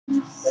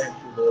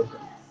you, Lord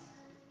God.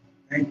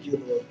 Thank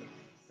you, Lord God.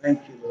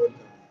 Thank you, Lord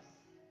God.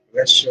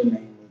 Bless your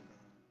name, O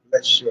God.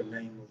 Bless your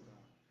name, O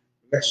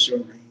God. Bless your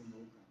name, O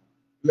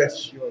God.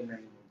 Bless your name,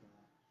 O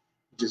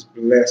God. Just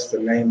bless the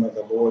name of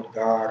the Lord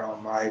God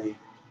Almighty.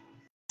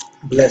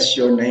 Bless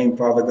your name,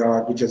 Father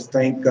God. We just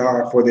thank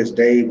God for this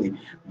day. We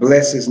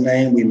bless his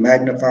name. We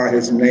magnify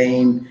his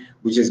name.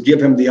 We just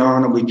give him the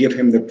honor. We give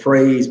him the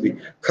praise. We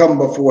come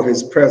before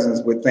his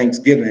presence with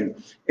thanksgiving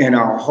in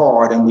our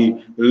heart. And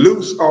we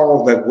loose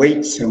all the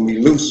weights, and we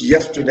loose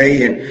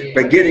yesterday and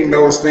forgetting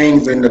those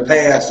things in the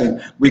past.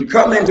 And we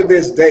come into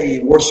this day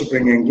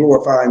worshiping and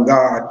glorifying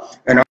God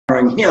and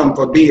honoring him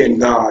for being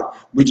God.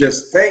 We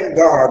just thank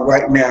God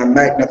right now,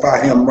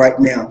 magnify him right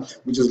now.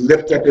 We just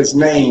lift up his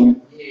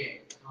name.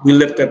 We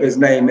lift up his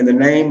name in the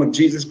name of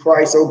Jesus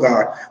Christ, oh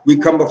God. We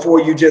come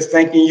before you just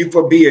thanking you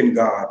for being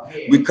God.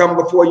 We come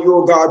before you,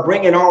 oh God,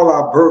 bringing all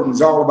our burdens,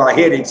 all of our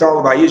headaches, all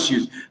of our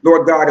issues,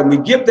 Lord God, and we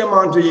give them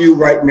unto you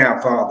right now,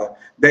 Father,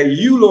 that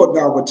you, Lord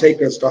God, will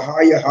take us to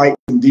higher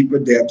heights and deeper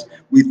depths.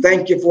 We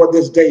thank you for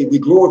this day. We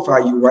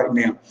glorify you right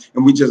now,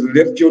 and we just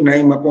lift your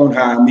name up on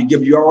high, and we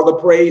give you all the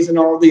praise and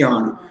all the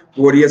honor,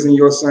 for it is in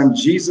your son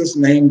Jesus'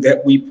 name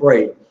that we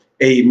pray.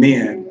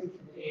 Amen.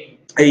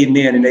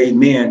 Amen and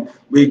amen.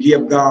 We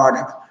give God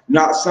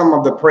not some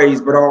of the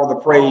praise, but all the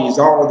praise,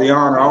 all the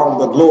honor, all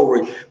the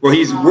glory. For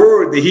he's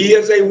worthy. He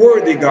is a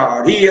worthy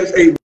God. He is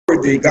a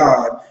worthy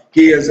God.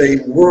 He is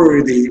a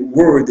worthy,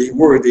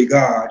 worthy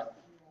God.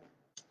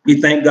 We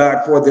thank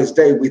God for this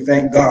day. We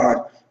thank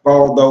God for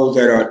all those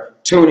that are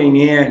tuning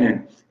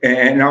in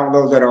and all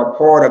those that are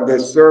part of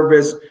this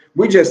service.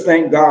 We just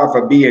thank God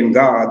for being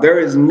God. There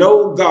is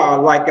no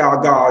God like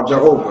our God,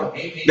 Jehovah.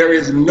 There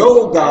is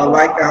no God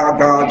like our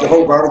God,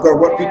 Jehovah. I don't care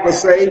what people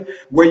say.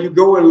 Where you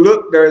go and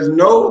look, there is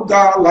no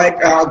God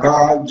like our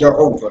God,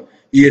 Jehovah.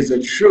 He is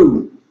a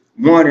true,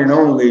 one and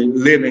only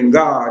living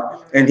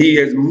God. And he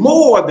is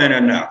more than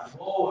enough.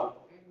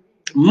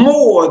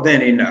 More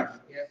than enough.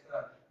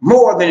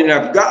 More than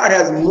enough. God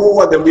has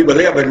more than we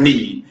will ever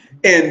need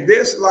in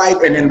this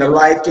life and in the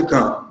life to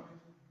come.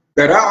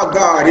 That our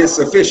God is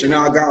sufficient.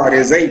 Our God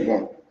is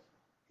able.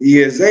 He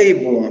is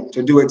able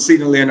to do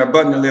exceedingly and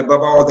abundantly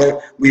above all that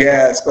we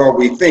ask or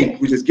we think.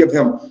 We just give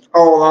him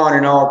all honor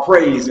and all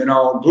praise and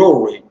all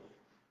glory,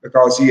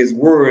 because he is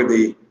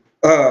worthy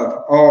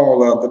of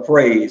all of the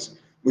praise.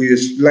 We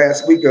just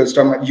last week was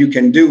talking about you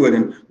can do it,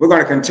 and we're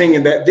going to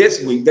continue that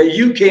this week, that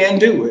you can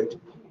do it.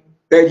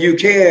 That you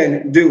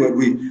can do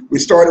it. We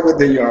started with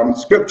the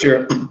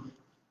scripture.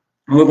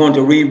 We're going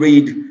to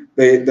reread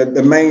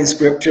the main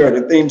scripture,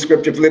 the theme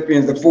scripture,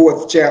 Philippians, the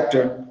 4th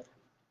chapter,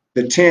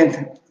 the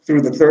 10th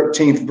through the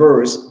 13th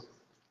verse.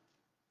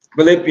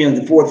 Philippians,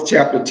 the 4th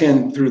chapter,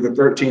 10 through the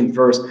 13th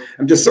verse.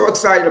 I'm just so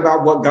excited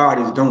about what God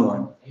is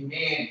doing.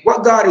 Amen.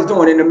 What God is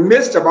doing in the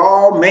midst of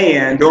all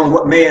man doing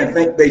what man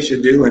think they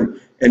should do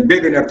and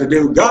big enough to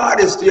do.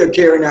 God is still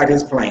carrying out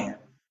his plan.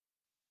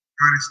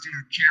 God is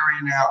still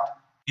carrying out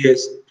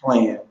his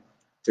plan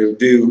to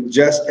do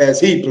just as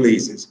he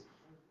pleases.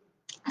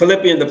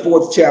 Philippians, the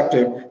 4th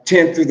chapter,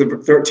 10 through the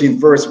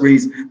 13th verse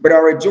reads, "But I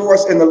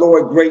rejoice in the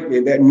Lord greatly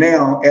that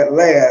now at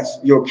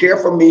last your care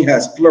for me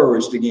has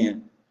flourished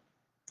again.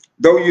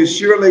 Though you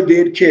surely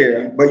did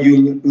care, but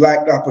you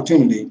lacked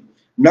opportunity.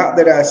 Not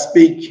that I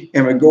speak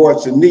in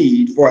regards to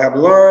need, for I have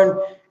learned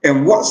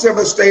in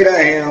whatsoever state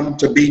I am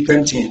to be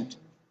content."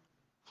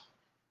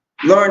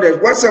 Learned in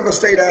whatsoever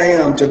state I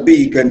am to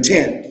be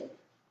content.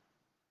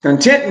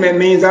 Contentment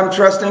means I'm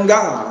trusting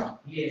God.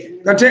 Yeah.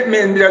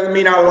 Contentment doesn't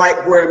mean I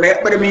like where I'm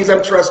at, but it means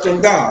I'm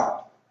trusting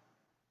God.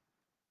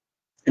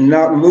 And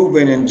not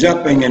moving and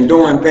jumping and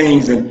doing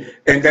things and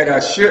that I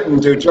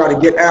shouldn't to try to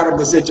get out of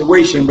the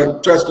situation,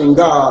 but trusting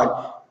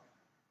God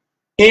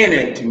in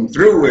it and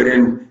through it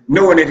and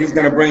knowing that he's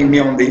going to bring me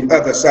on the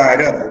other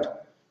side of it.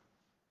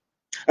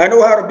 I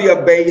know how to be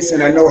a base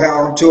and I know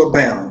how to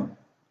abound.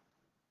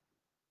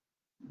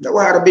 Know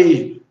how to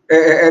be,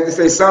 as they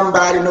say,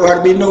 somebody, know how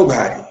to be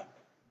nobody.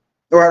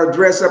 Know how to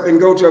dress up and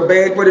go to a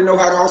banquet, and know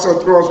how to also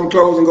throw on some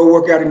clothes and go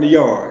work out in the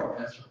yard.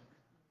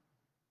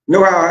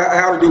 Know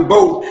how to do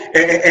both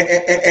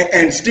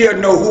and still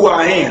know who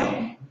I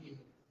am.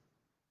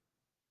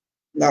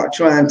 Not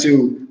trying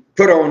to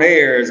put on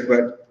airs,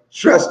 but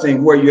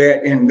trusting where you're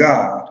at in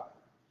God.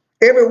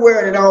 Everywhere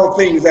and in all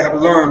things I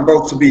have learned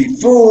both to be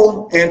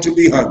full and to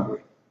be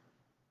hungry,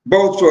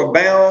 both to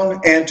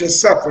abound and to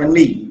suffer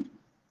need.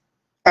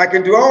 I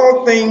can do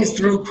all things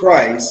through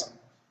Christ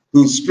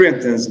who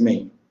strengthens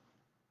me.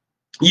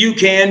 You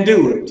can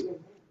do it.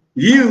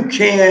 You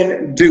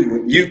can do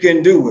it. You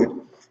can do it.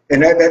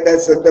 And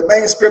that's the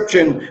main scripture.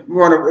 And we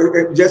want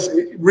to just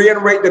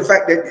reiterate the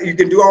fact that you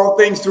can do all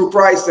things through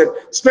Christ that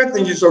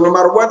strengthens you. So no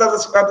matter what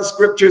other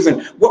scriptures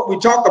and what we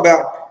talk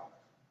about,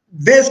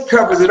 this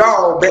covers it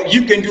all, that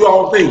you can do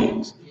all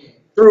things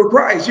through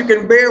Christ. You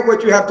can bear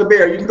what you have to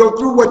bear. You can go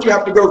through what you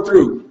have to go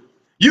through.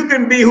 You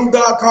can be who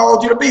God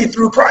called you to be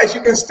through Christ.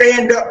 You can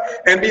stand up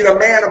and be the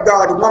man of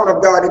God, the woman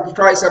of God that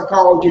Christ has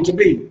called you to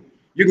be.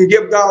 You can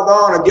give God the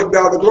honor, give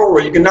God the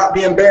glory. You cannot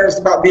be embarrassed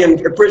about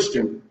being a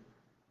Christian.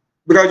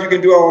 because you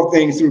can do all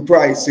things through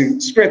Christ who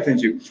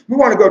strengthens you. We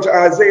want to go to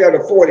Isaiah, the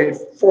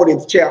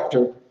 40th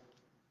chapter,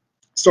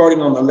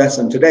 starting on the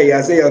lesson today.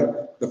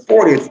 Isaiah, the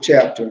 40th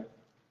chapter,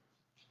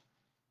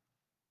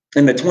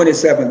 in the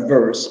 27th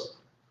verse.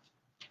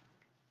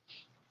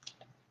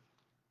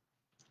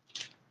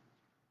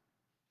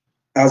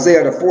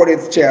 Isaiah, the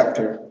 40th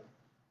chapter,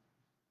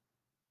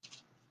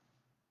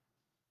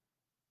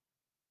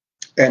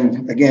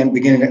 and again,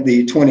 beginning at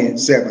the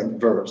 27th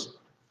verse.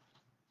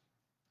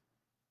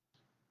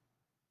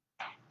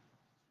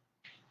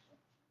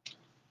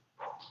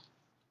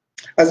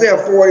 Isaiah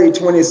 40,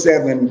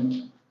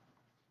 27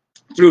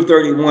 through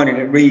 31, and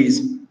it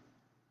reads,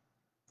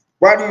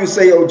 "Why do you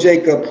say, O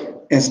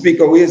Jacob, and speak,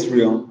 O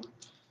Israel,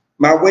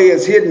 my way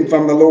is hidden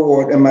from the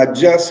Lord, and my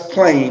just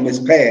claim is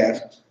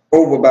passed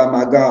over by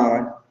my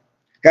God?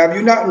 Have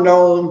you not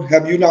known,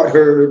 have you not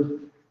heard,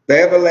 the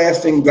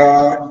everlasting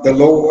God, the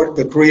Lord,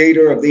 the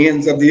creator of the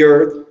ends of the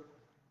earth,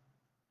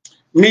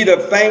 neither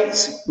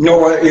faints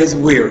nor is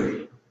weary."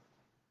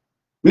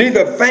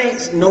 Neither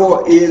faints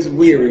nor is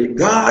weary.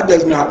 God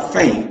does not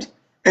faint,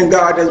 and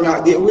God does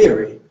not get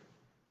weary.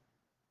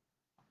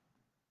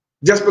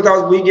 Just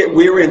because we get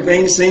weary and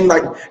things seem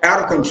like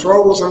out of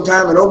control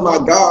sometimes, and oh my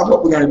God,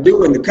 what we're going to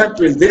do, and the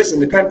country is this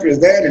and the country is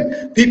that,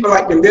 and people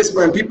acting this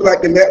way and people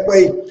acting that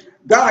way,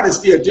 God is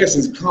still just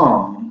as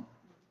calm,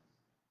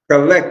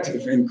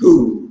 collective, and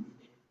cool.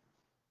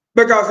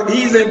 Because if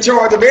he's in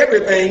charge of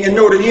everything and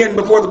know the end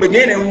before the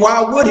beginning,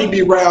 why would he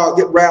get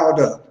riled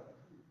up?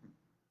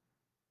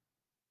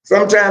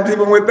 Sometimes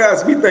even with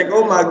us, we think,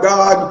 oh my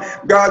God,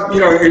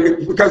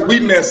 because we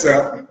mess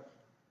up,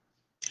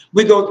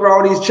 we go through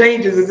all these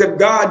changes as if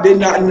God did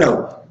not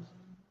know.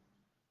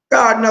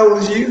 God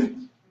knows you.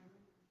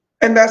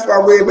 And that's why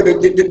we're able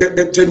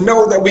to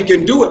know that we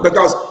can do it,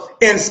 because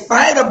in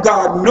spite of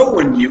God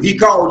knowing you, he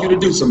called you to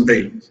do some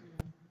things.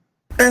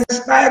 In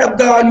spite of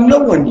God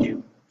knowing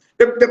you.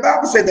 The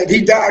Bible said that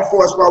he died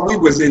for us while we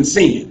was in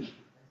sin.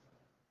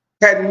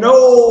 We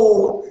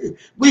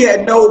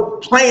had no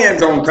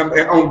plans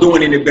on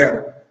doing any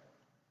better.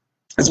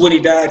 That's when he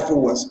died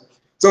for us.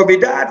 So if he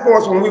died for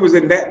us when we was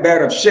in that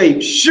bad of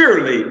shape,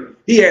 surely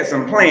he had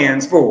some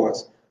plans for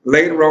us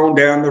later on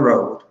down the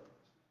road.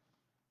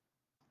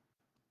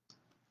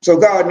 So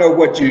God knows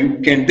what you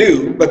can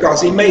do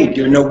because he made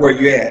you know where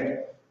you're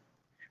at.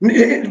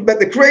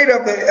 But the creator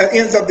of the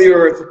ends of the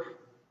earth,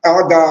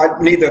 our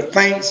God, neither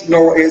faints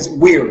nor is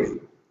weary.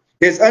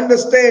 His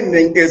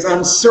understanding is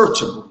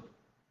unsearchable.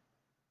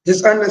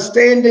 His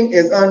understanding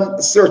is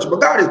unsearchable.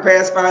 God is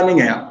past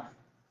finding out.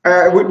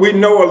 We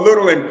know a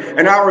little,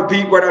 and I'll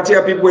repeat what I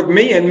tell people with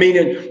me, and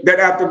meaning that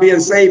after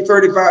being saved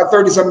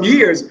 30 some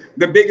years,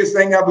 the biggest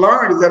thing I've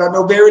learned is that I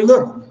know very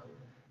little.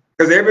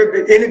 Because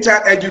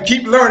anytime as you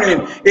keep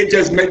learning, it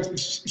just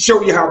makes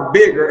show you how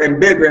bigger and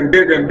bigger and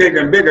bigger and bigger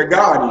and bigger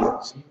God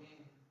is.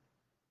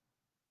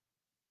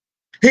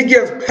 He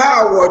gives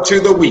power to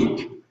the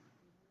weak.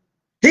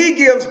 He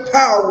gives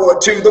power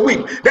to the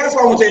weak. That's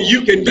why I'm saying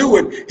you can do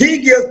it. He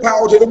gives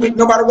power to the weak,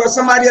 no matter what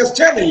somebody else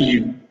telling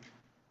you.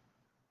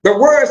 The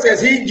word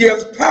says he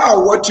gives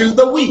power to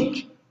the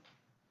weak.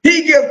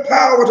 He gives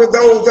power to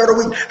those that are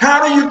weak.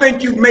 How do you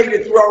think you've made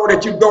it through all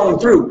that you've gone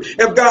through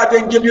if God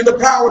didn't give you the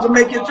power to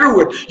make it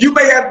through it? You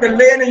may have been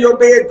laying in your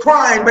bed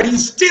crying, but he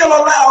still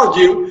allowed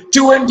you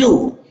to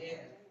endure.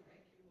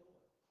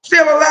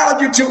 Still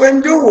allowed you to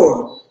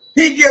endure.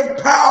 He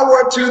gives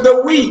power to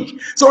the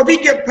weak. So if he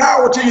gives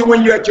power to you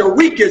when you're at your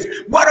weakest,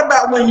 what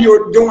about when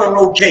you're doing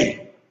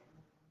okay?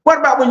 What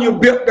about when you're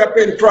built up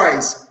in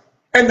Christ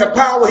and the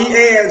power he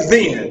adds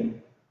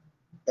then?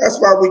 That's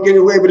why we get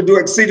able to do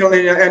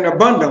exceedingly and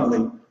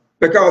abundantly,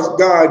 because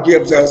God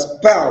gives us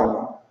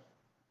power.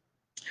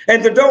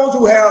 And to those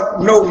who have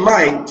no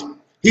might,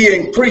 he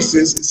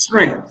increases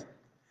strength.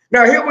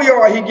 Now here we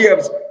are, he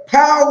gives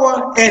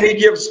power and he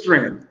gives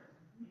strength.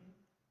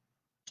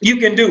 You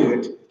can do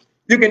it.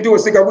 You can do it.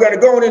 See, we're going to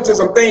go into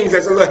some things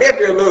that's a little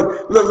heavier a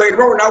little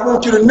later on. And I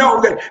want you to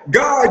know that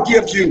God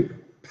gives you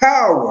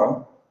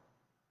power.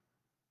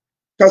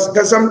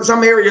 Because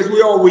some areas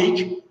we are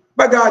weak,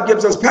 but God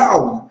gives us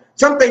power.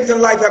 Some things in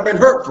life have been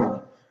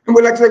hurtful. And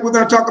we're going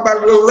to talk about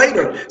it a little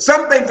later.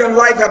 Some things in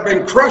life have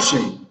been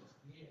crushing.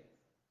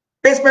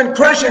 It's been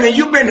crushing, and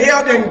you've been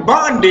held in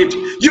bondage.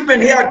 You've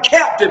been held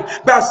captive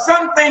by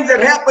some things that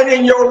happen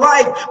in your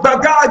life,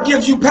 but God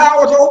gives you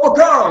power to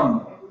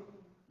overcome.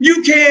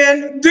 You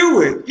can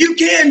do it. You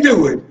can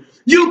do it.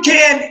 You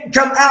can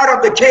come out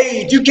of the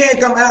cage. You can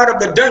come out of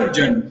the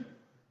dungeon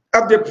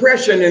of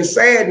depression and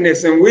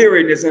sadness and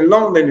weariness and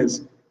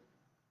loneliness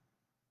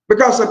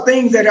because of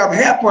things that have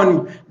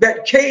happened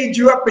that cage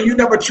you up and you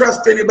never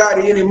trust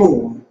anybody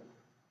anymore.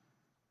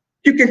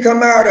 You can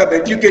come out of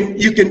it. You can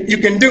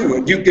do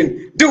it. You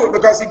can do it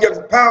because he gives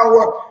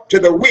power to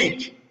the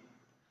weak.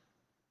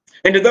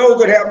 And to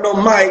those that have no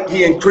might,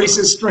 he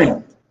increases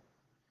strength.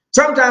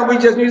 Sometimes we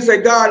just need to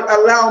say, God,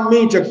 allow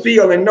me to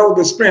feel and know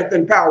the strength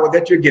and power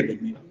that you're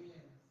giving me.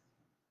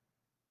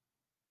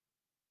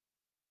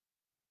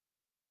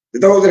 To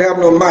those that have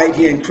no might,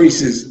 he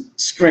increases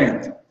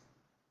strength.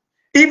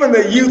 Even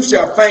the youth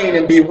shall faint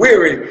and be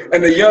weary,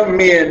 and the young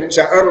men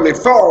shall utterly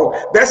fall.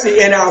 That's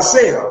in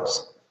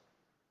ourselves.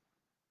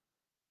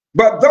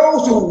 But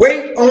those who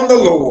wait on the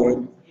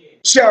Lord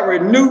shall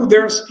renew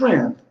their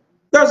strength.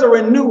 There's a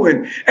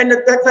renewing. And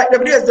the fact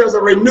of it is, there's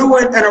a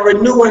renewing and a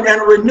renewing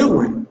and a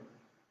renewing.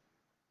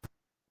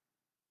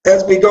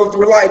 As we go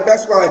through life,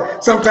 that's why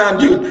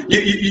sometimes you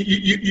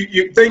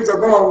things are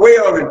going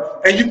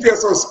well and you feel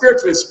so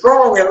spiritually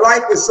strong and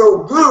life is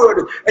so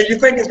good and you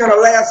think it's going to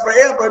last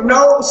forever.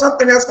 No,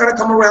 something else going to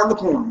come around the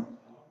corner.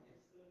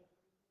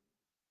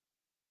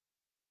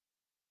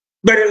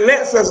 But it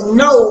lets us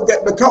know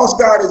that because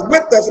God is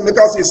with us and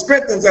because he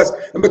strengthens us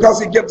and because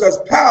he gives us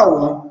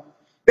power,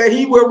 that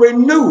he will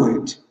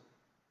renew it.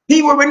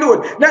 He will renew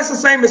it. That's the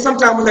same as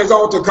sometimes when there's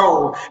altar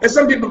call. And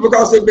some people,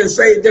 because they've been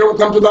saved, they don't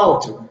come to the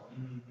altar.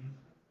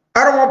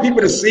 I don't want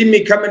people to see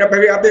me coming up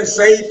here. I've been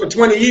saved for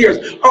 20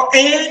 years. Oh,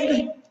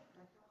 and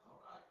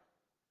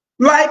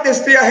life is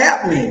still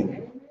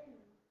happening.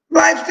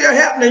 Life's still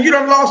happening. You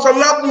done lost a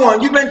loved one.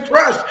 You've been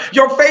crushed.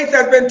 Your faith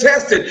has been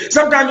tested.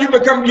 Sometimes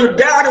you're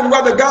doubting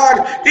whether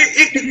God,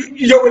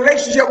 your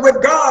relationship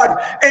with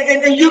God,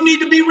 and you need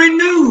to be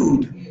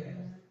renewed.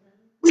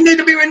 We need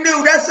to be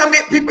renewed. That's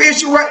something people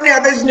issue right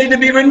now. They just need to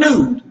be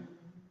renewed.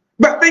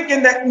 But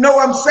thinking that, no,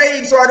 I'm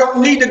saved, so I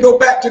don't need to go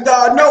back to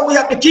God. No, we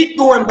have to keep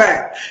going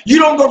back. You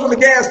don't go to the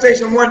gas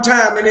station one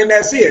time and then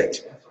that's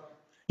it.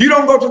 You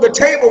don't go to the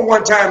table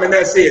one time and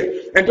that's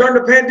it. And during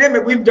the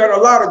pandemic, we've done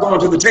a lot of going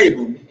to the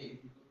table.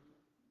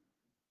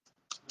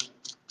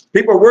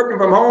 People working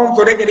from home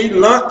so they can eat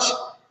lunch,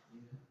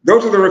 go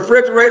to the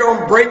refrigerator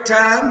on break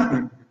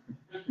time,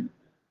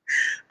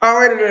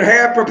 already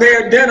have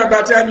prepared dinner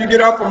by the time you get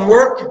off from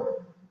work.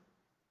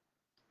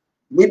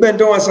 We've been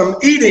doing some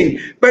eating,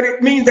 but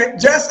it means that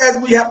just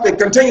as we have to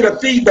continue to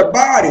feed the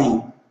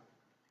body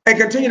and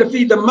continue to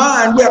feed the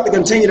mind, we have to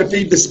continue to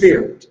feed the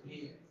spirit.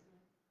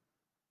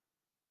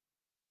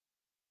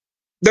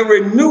 The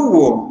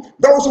renewal.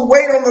 Those who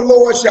wait on the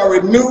Lord shall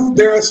renew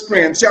their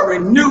strength, shall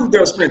renew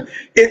their strength.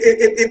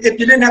 If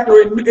you didn't have to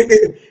renew,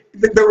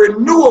 the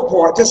renewal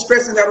part, just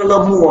stressing that a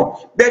little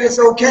more, that it's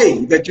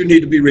okay that you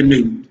need to be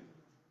renewed.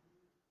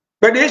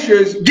 But the issue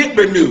is get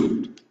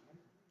renewed.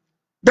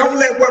 Don't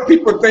let what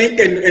people think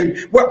and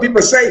what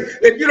people say.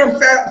 If you don't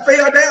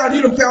fail down,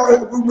 you don't fail.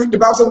 The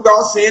Bible says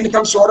God sin to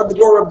come short of the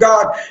glory of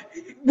God.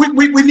 We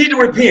need to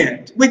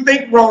repent. We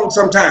think wrong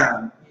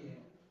sometimes.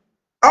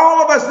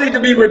 All of us need to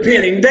be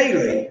repenting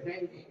daily.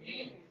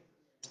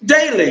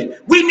 Daily.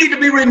 We need to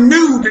be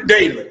renewed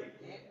daily.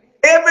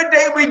 Every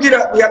day we get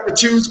up, we have to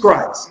choose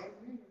Christ.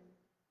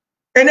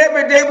 And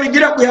every day we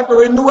get up, we have to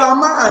renew our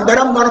mind that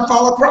I'm going to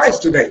follow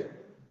Christ today.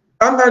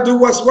 I'm going to do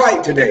what's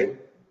right today.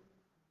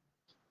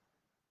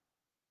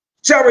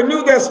 Shall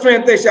renew their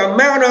strength. They shall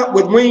mount up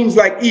with wings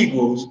like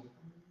eagles.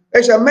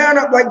 They shall mount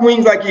up like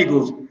wings like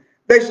eagles.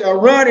 They shall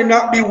run and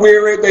not be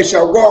weary. They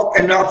shall walk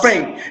and not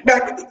faint. Now,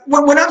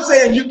 when I'm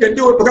saying you can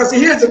do it, because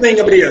here's the thing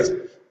of it is,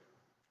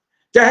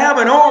 to have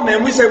an army,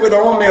 and we say we're the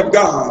army of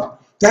God,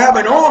 to have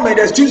an army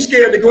that's too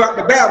scared to go out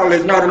to battle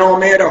is not an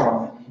army at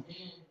all.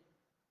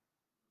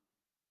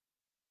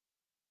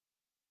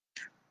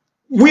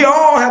 We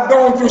all have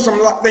gone through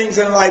some things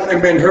in life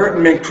and been hurt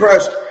and been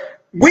crushed.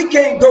 We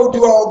can't go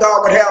do all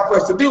God would have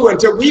us to do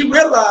until we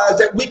realize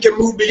that we can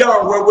move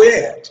beyond where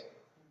we're at.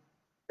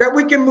 That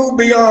we can move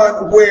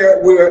beyond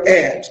where we're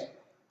at.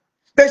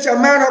 They shall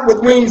mount up with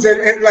wings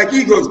like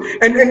eagles.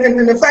 And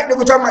the fact that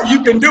we're talking about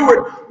you can do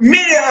it,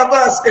 many of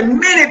us and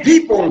many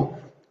people,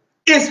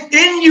 it's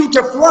in you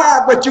to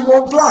fly, but you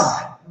won't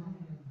fly.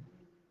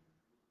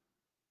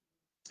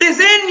 It's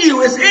in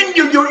you. It's in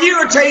you. You're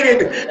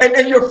irritated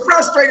and you're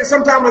frustrated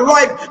sometimes in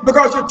life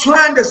because you're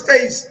trying to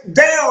stay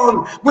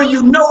down when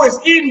you know it's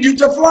in you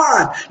to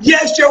fly.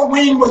 Yes, your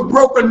wing was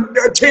broken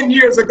 10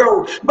 years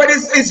ago, but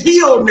it's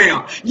healed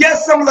now.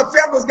 Yes, some of the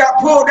feathers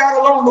got pulled out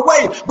along the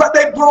way, but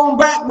they've grown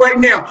back right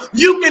now.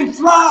 You can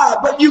fly,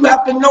 but you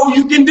have to know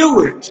you can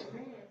do it.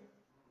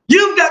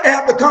 You've got to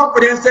have the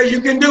confidence that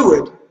you can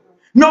do it.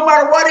 No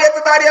matter what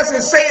everybody else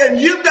is saying,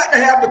 you've got to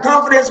have the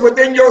confidence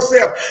within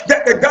yourself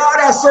that the God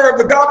I serve,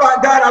 the God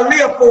I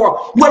live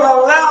for, will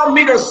allow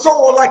me to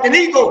soar like an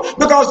eagle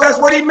because that's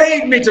what he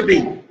made me to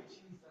be.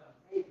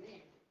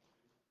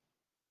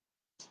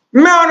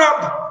 Mount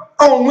up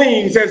on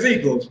wings as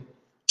eagles.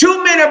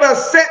 Too many of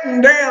us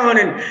sitting down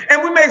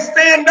and we may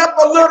stand up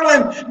a little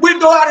and we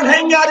go out and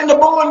hang out in the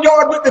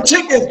barnyard with the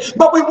chickens,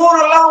 but we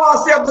won't allow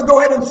ourselves to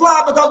go ahead and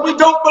fly because we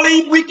don't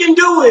believe we can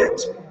do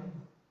it.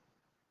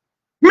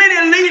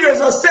 Many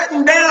leaders are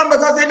sitting down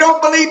because they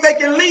don't believe they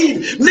can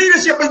lead.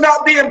 Leadership is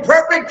not being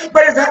perfect,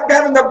 but it's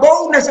having the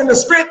boldness and the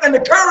strength and the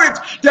courage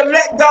to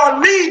let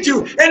God lead you.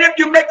 And if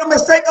you make a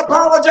mistake,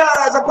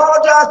 apologize.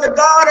 Apologize to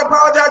God,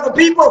 apologize to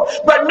people,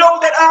 but know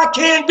that I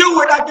can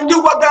do it. I can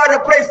do what God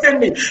has placed in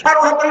me. I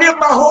don't have to live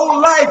my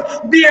whole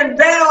life being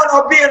down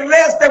or being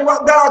less than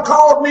what God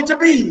called me to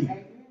be.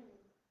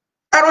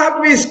 I don't have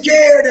to be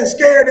scared and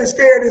scared and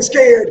scared and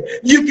scared.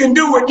 You can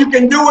do it. You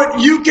can do it.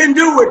 You can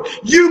do it.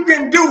 You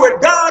can do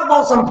it. God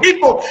wants some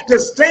people to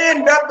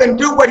stand up and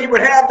do what he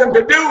would have them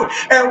to do.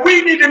 And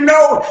we need to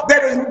know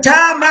that it's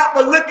time out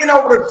for looking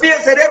over the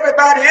fence at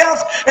everybody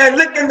else and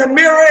look in the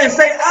mirror and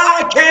say,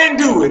 I can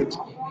do it.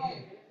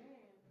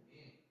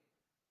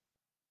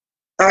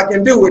 I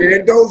can do it. And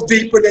it goes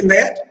deeper than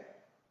that.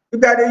 You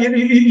got to,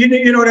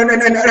 you know,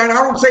 and I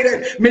don't say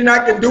that meaning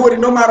I can do it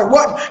no matter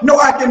what. No,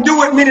 I can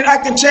do it meaning I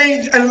can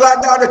change and allow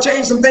God to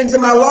change some things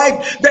in my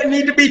life that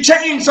need to be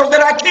changed so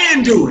that I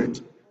can do it.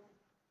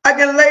 I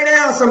can lay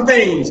down some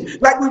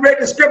things. Like we read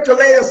the scripture,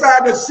 lay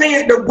aside the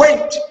sin, the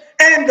weight,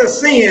 and the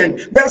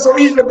sin that so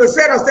easily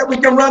beset us that we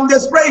can run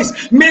this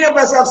race. Many of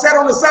us have sat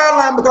on the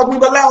sideline because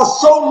we've allowed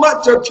so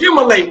much to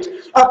accumulate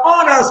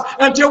upon us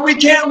until we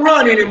can't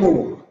run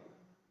anymore.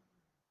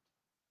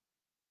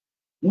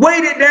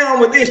 Weighted down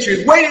with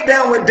issues, weighted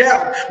down with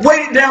doubt,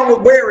 weighted down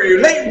with worry,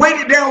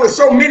 weighted down with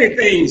so many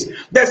things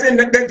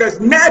that's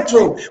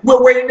natural.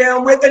 We're weighted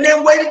down with, and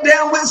then weighted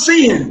down with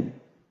sin.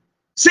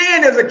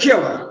 Sin is a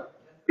killer.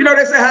 You know,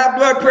 they say high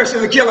blood pressure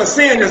is a killer.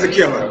 Sin is a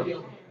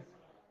killer.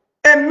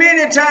 And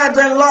many times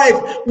in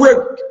life,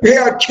 we're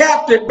held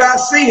captive by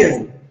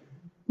sin.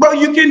 But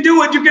you can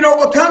do it. You can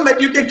overcome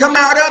it. You can come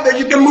out of it.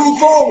 You can move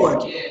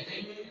forward.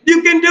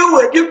 You can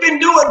do it. You can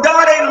do it.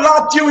 God ain't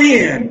locked you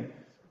in.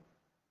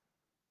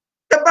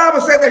 The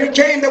Bible said that he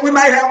came that we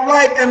might have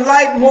life and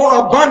life more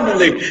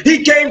abundantly.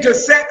 He came to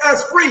set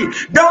us free.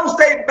 Don't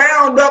stay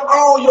bound up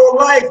all your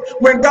life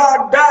when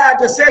God died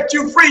to set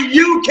you free.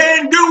 You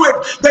can do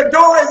it. The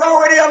door is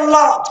already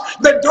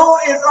unlocked. The door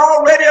is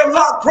already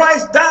unlocked.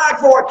 Christ died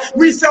for it.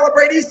 We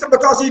celebrate Easter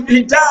because he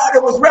died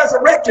and was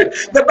resurrected.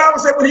 The Bible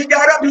said when he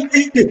got up,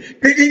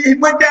 he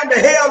went down to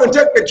hell and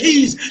took the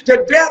keys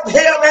to death,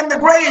 hell, and the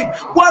grave.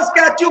 What's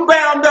got you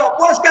bound up?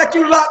 What's got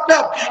you locked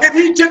up? If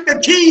he took the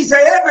keys to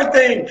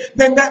everything,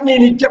 then that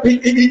means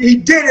he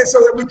did it so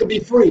that we could be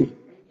free.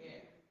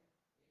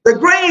 The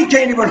grave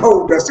can't even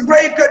hold us. The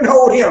grave couldn't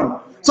hold him.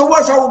 So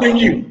what's holding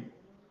you?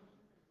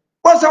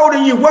 What's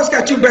holding you? What's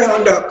got you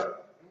bound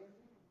up?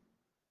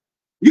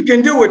 You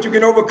can do it. You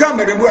can overcome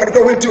it. And we're going to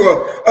go into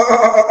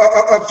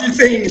a few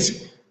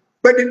things.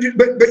 But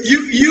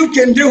you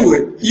can do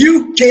it.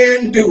 You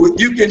can do it.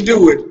 You can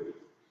do it.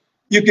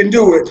 You can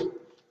do it.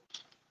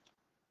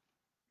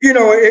 You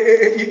know,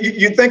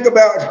 you think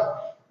about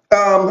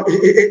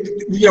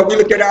you know, we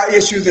look at our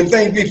issues and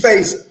things we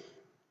face.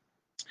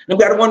 I've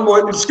got one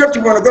more scripture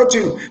we want to go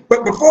to.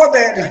 But before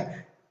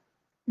that,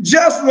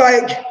 just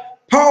like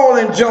Paul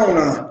and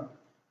Jonah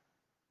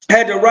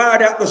had to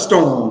ride out the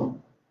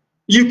storm,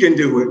 you can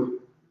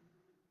do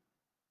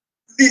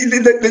it.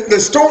 The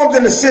storms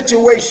and the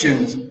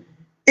situations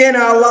in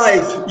our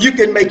life, you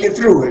can make it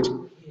through it.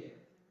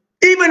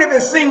 Even if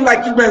it seems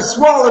like you've been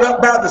swallowed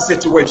up by the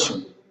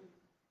situation,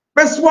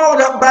 been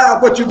swallowed up by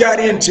what you got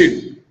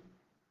into.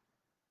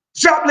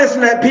 Stop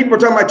listening to people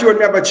talking about you'll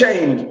never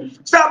change.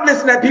 Stop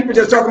listening to people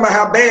just talking about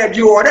how bad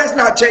you are. That's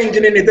not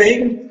changing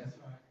anything.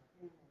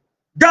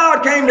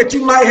 God came that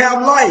you might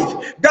have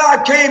life.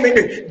 God came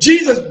and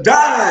Jesus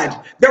died.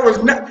 There was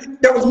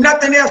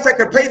nothing else that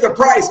could pay the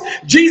price.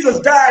 Jesus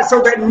died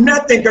so that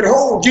nothing could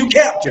hold you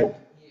captive.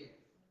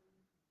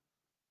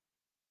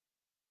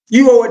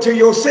 You owe it to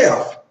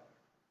yourself.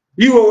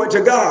 You owe it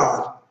to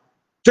God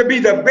to be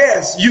the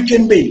best you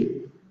can be.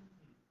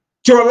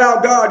 To allow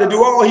God to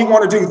do all he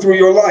wants to do through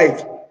your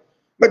life.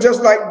 But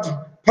just like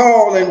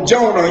Paul and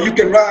Jonah, you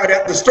can ride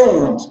out the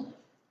storms.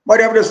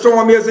 Whatever the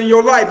storm is in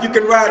your life, you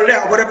can ride it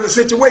out. Whatever the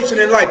situation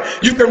in life,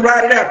 you can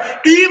ride it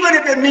out. Even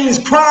if it means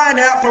crying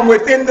out from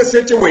within the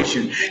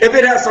situation. If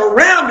it has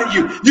surrounded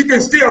you, you can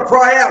still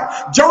cry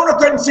out. Jonah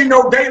couldn't see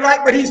no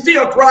daylight, but he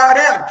still cried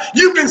out.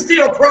 You can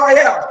still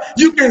cry out.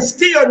 You can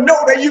still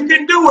know that you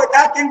can do it.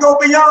 I can go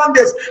beyond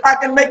this. I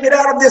can make it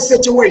out of this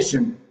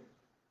situation.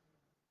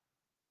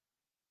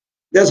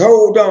 Just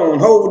hold on,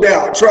 hold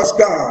out, trust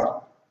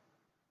God.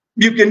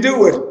 You can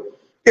do it.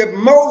 If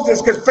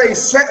Moses could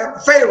face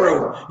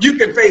Pharaoh, you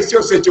can face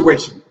your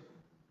situation.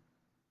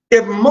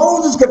 If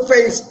Moses could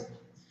face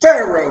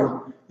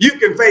Pharaoh, you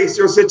can face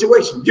your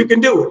situation. You can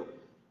do it.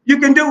 You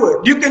can do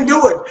it. You can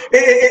do it.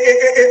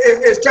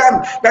 It's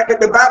time that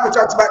the Bible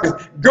talks about this,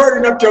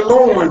 girding up your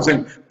loins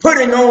and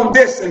putting on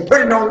this and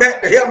putting on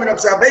that, the helmet of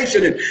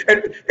salvation.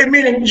 And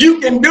meaning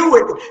you can do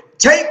it.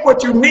 Take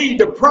what you need,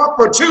 the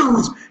proper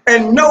tools,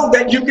 and know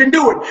that you can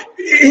do it.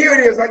 Here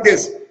it is like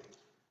this.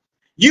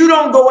 You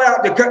don't go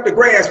out to cut the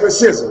grass with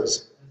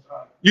scissors.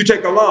 You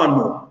take a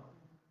lawnmower.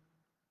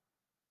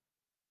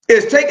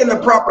 It's taking the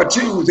proper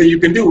tools and you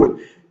can do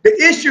it. The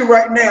issue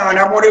right now, and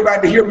I want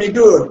everybody to hear me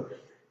good,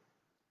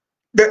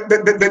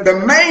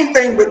 the main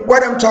thing with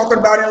what I'm talking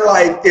about in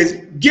life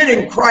is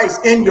getting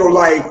Christ in your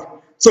life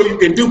so you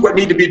can do what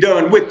needs to be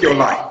done with your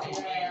life.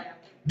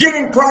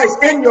 Getting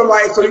Christ in your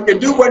life so you can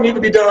do what needs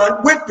to be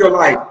done with your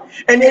life.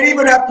 And then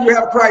even after you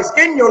have Christ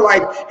in your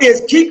life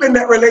is keeping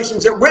that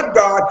relationship with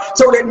God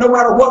so that no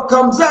matter what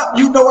comes up,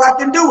 you know I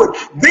can do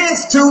it.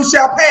 This too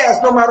shall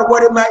pass no matter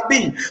what it might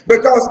be.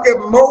 Because if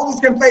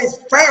Moses can face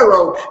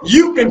Pharaoh,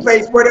 you can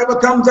face whatever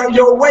comes up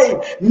your way,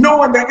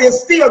 knowing that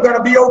it's still going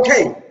to be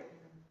okay.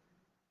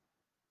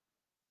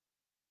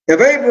 If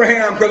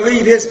Abraham could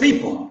lead his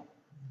people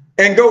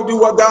and go do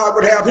what God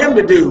would have him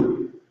to do,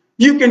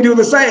 you can do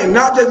the same.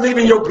 Not just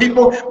leaving your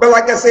people, but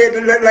like I said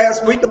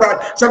last week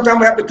about sometimes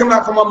we have to come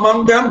out from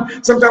among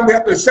them. Sometimes we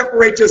have to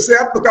separate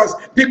yourself because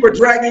people are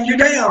dragging you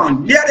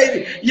down. Yeah,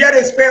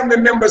 it's family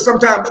members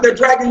sometimes, but they're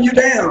dragging you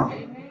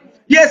down.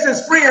 Yes,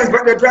 it's friends,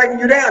 but they're dragging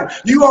you down.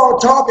 You all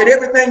talk and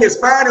everything is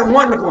fine and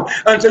wonderful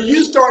until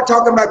you start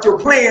talking about your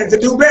plans to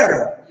do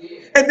better.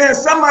 And then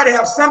somebody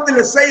have something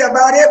to say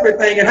about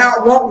everything and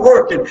how it won't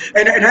work and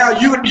how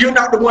you're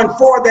not the one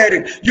for that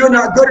and you're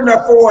not good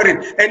enough for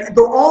it and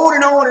go on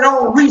and on and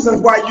on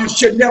reasons why you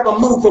should never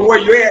move from where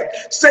you're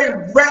at. Stay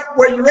right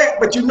where you're at,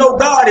 but you know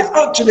God is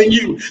unctioning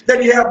you, that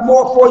he have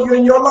more for you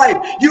in your life.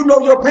 You know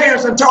your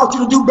parents have taught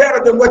you to do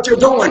better than what you're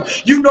doing.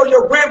 You know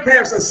your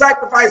grandparents have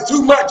sacrificed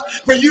too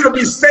much for you to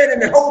be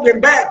standing and holding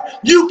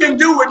back. You can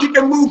do it. You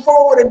can move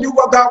forward and do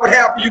what God would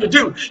have for you to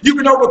do. You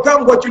can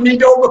overcome what you need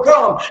to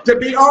overcome to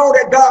be all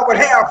that God would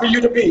have for you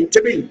to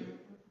be.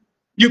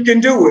 You can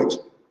do it.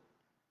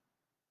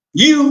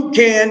 You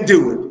can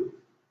do it.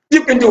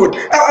 You can do it.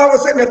 I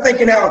was sitting there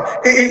thinking how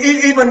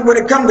even when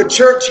it comes to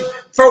church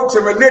folks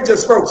and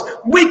religious folks,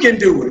 we can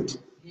do it.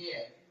 Yeah.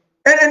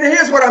 And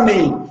here's what I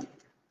mean.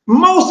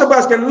 Most of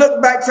us can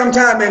look back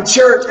sometime in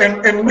church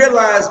and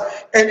realize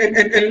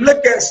and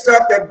look at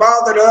stuff that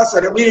bothered us or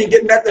that we didn't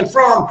get nothing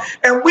from,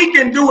 and we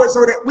can do it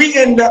so that we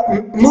end up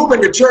moving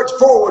the church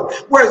forward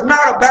where it's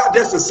not about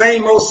just the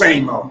same old,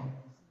 same old.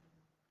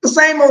 The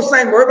same old,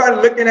 same old.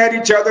 Everybody looking at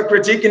each other,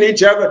 critiquing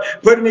each other,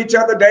 putting each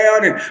other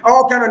down, and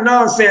all kind of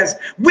nonsense.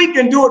 We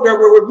can do it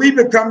where we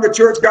become the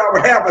church God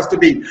would have us to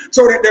be.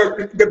 So that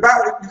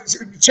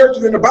the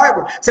churches in the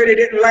Bible say they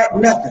didn't lack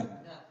nothing.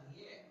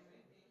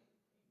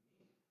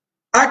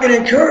 I can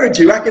encourage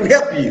you. I can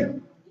help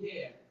you.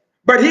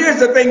 But here's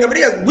the thing of it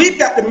is, we've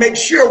got to make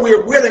sure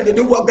we're willing to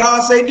do what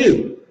God say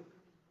do.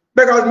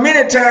 Because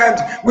many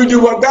times we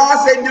do what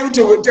God say do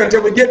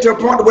until we get to a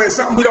point where it's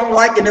something we don't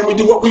like, and then we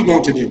do what we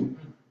want to do.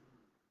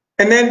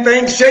 And then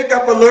things shake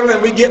up a little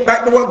and we get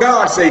back to what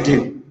God say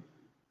do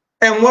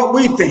and what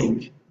we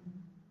think.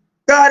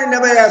 God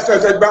never asked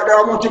us about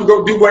that. I want you to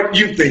go do what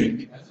you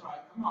think. That's right.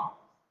 Come on.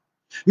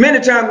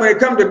 Many times when it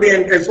comes to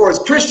being as far as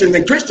Christians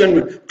and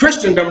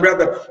Christendom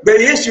rather, the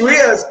issue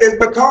is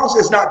because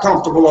it's not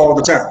comfortable all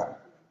the time.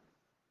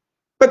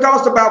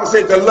 Because the Bible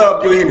says to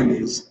love your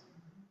enemies.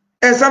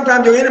 And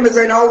sometimes your enemies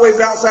ain't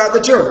always outside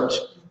the church.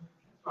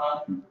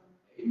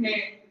 Amen.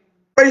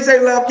 But he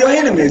said, love your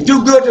enemies.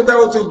 Do good to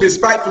those who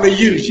despitefully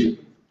use you.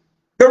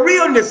 The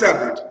realness of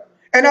it.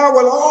 And I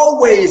will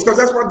always, because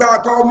that's what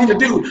God called me to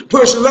do,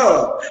 push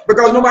love.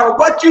 Because no matter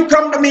what you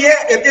come to me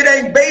at, if it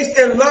ain't based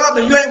in love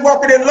and you ain't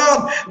walking in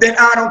love, then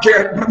I don't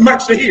care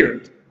much to hear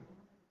it.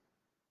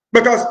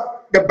 Because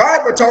the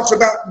Bible talks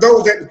about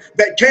those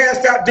that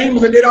cast out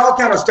demons and did all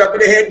kind of stuff,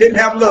 but they didn't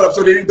have love,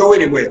 so they didn't go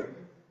anywhere.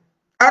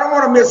 I don't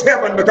want to miss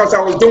heaven because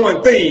I was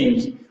doing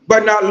things,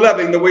 but not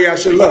loving the way I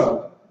should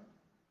love.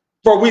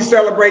 For we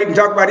celebrate and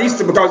talk about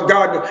Easter because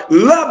God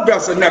loved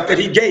us enough that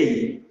he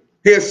gave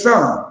his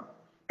son.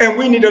 And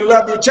we need to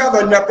love each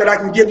other enough that I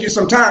can give you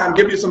some time,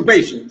 give you some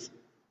patience,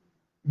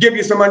 give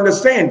you some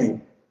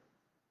understanding.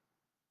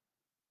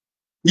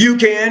 You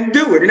can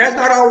do it. And that's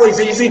not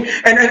always easy.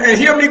 And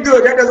hear me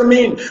good. That doesn't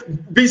mean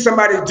be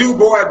somebody's do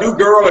boy or do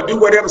girl or do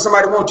whatever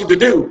somebody wants you to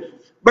do.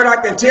 But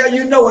I can tell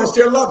you no and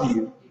still love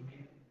you.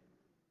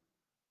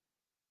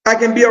 I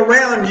can be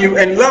around you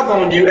and love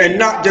on you and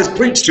not just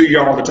preach to you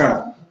all the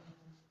time.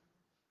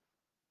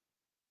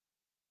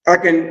 I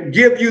can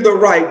give you the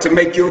right to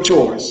make your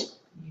choice,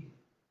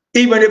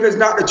 even if it's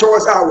not the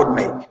choice I would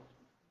make.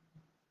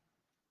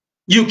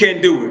 You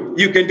can do it.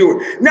 You can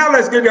do it. Now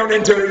let's get on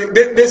into it.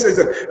 This is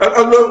a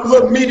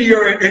little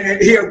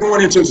meatier here,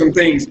 going into some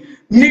things.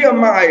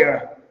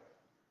 Nehemiah.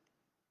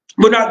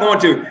 We're not going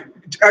to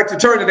actually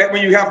turn to that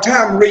when you have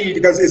time to read,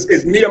 because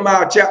it's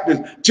Nehemiah chapters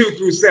 2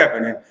 through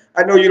 7. And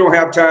I know you don't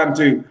have time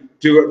to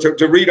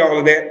read all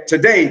of that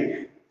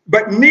today.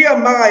 But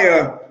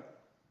Nehemiah,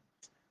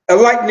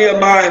 like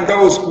Nehemiah and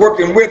those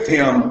working with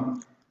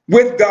him,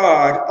 with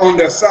God on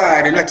their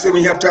side, and like I said,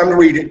 when you have time to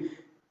read it,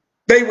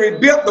 they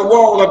rebuilt the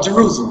wall of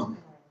Jerusalem.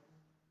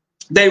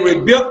 They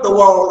rebuilt the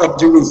wall of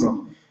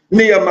Jerusalem.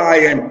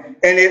 Nehemiah,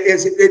 and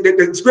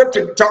the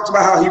scripture talks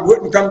about how he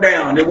wouldn't come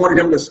down. They wanted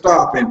him to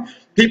stop, and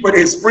people,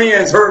 his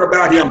friends heard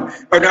about him,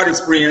 or not his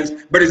friends,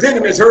 but his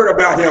enemies heard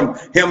about him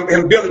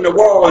building the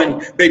wall,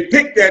 and they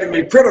picked at him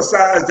and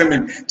criticized him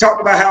and talked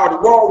about how the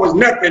wall was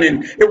nothing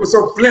and it was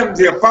so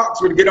flimsy a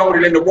fox would get on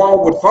it and the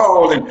wall would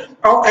fall.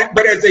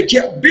 But as they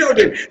kept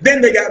building,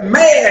 then they got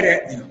mad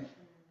at them.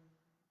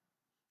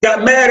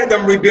 Got mad at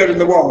them rebuilding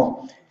the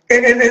wall.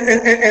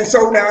 And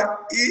so now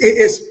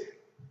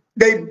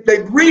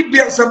They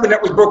rebuilt something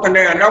that was broken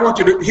down. And I want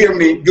you to hear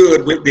me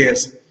good with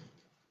this.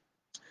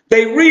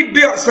 They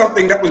rebuilt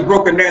something that was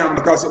broken down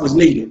because it was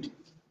needed.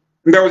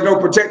 And there was no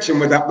protection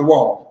without the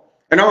wall.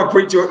 And I'm going to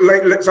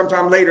preach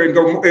sometime later and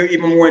go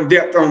even more in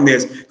depth on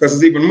this because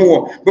it's even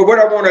more. But what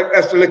I want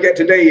us to look at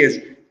today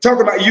is talk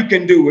about you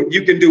can do it.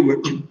 You can do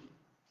it.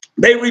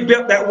 They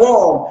rebuilt that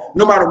wall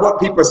no matter what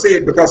people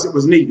said because it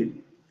was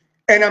needed.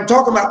 And I'm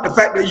talking about the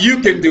fact that you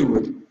can do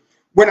it.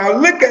 When I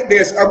look at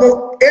this, I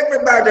want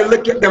everybody to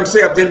look at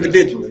themselves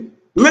individually.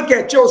 Look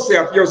at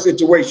yourself, your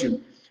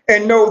situation,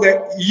 and know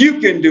that you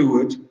can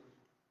do it.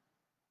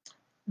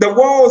 The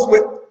walls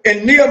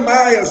in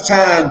Nehemiah's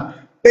time,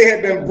 they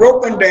had been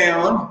broken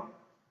down.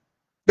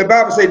 The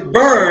Bible says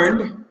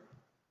burned,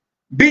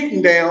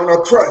 beaten down,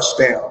 or crushed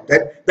down.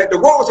 That the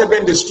walls had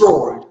been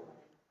destroyed,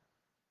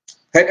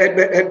 had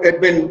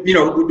been,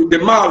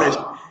 demolished.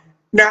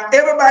 Now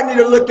everybody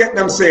need to look at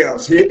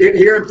themselves.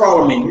 Here and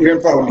follow me. Here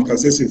and follow me,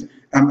 because this is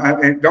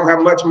I don't have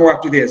much more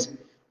after this.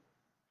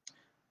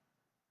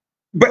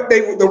 But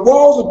the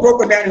walls were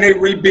broken down, and they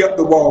rebuilt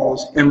the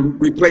walls and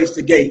replaced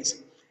the gates.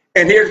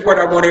 And here's what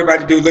I want everybody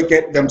to do: look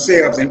at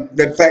themselves and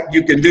the fact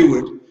you can do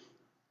it.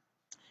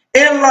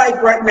 In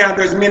life right now,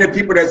 there's many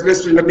people that's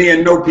listening to me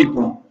and know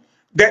people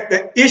that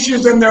the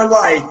issues in their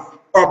life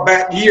are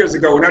back years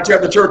ago. And I tell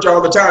the church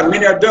all the time,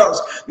 many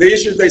adults, the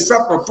issues they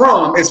suffer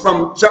from is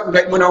from something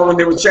that went on when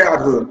they were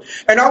childhood.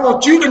 And I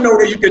want you to know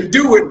that you can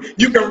do it.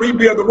 You can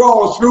rebuild the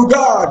walls through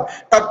God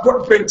of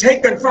what's been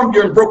taken from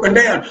you and broken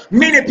down.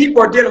 Many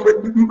people are dealt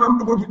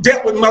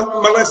with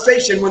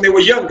molestation when they were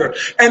younger.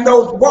 And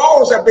those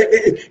walls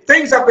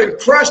things have been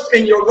crushed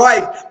in your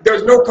life.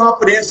 There's no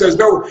confidence. There's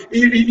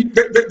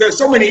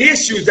so many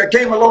issues that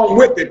came along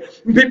with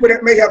it. People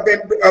that may have been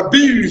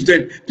abused,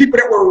 and people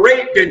that were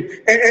raped,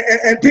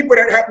 and people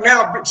that have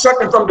now been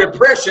suffering from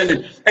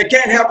depression and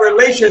can't have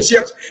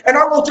relationships. And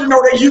I want you to know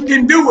that you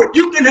can do it.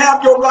 You can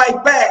have your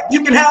life back.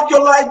 You can have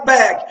your life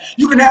back.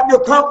 You can have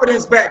your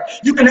confidence back.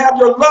 You can have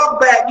your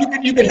love back. You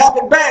can have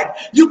it back.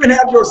 You can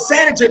have your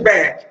sanity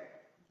back.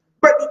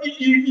 But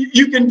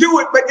you can do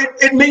it, but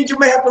it means you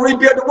may have to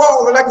rebuild the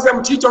wall. And like I said, I'm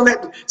going to teach on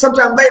that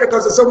sometime later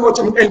because it's so much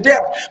in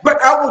depth.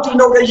 But I want you to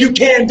know that you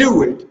can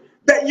do it.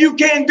 That you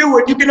can do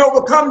it. You can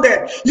overcome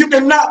that. You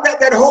can not let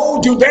that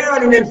hold you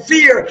down and in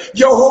fear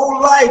your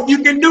whole life. You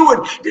can do it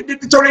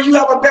so that you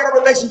have a better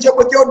relationship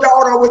with your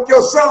daughter or with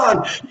your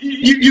son.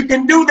 You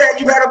can do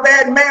that. You've had a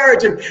bad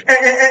marriage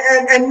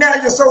and now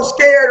you're so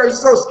scared or you're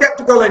so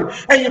skeptical and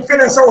you're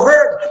feeling so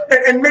hurt.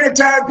 And many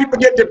times people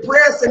get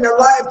depressed and their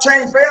life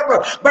change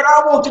forever. But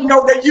I want you to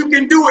know that you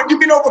can do it. You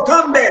can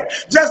overcome that.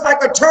 Just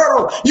like a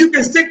turtle, you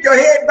can stick your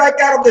head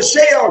back out of the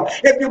shell.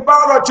 If you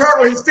follow a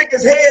turtle, he stick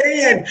his head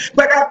in.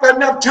 But after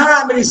enough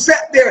time and he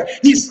sat there,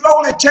 he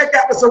slowly check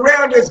out the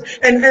surroundings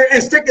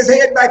and stick his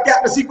head back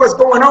out to see what's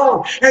going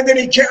on, and then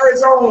he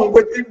carries on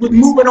with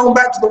moving on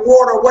back to the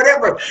water or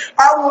whatever.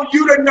 I want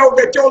you to know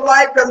that your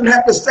life doesn't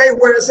have to stay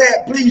where it's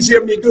at. Please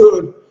hear me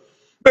good.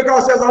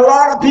 Because there's a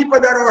lot of people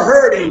that are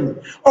hurting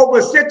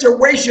over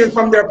situations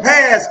from their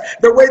past,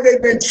 the way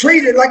they've been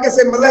treated, like I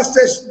said,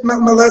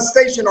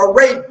 molestation or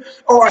rape,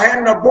 or had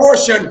an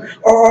abortion,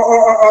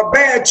 or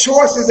bad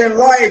choices in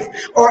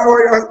life,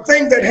 or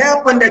things that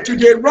happened that you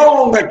did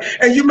wrong,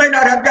 and you may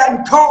not have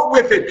gotten caught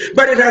with it,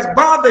 but it has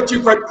bothered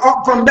you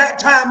from that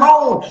time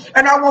on.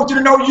 And I want you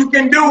to know you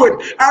can do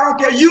it. I don't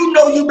care. You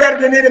know you better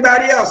than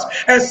anybody else.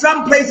 And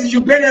some places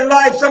you've been in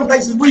life, some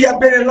places we have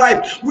been in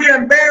life, we're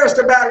embarrassed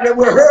about it and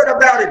we're hurt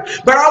about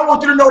it. But I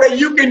want you to know that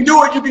you can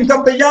do it. You can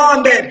come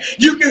beyond that.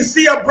 You can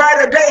see a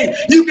brighter day.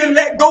 You can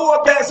let go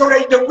of that so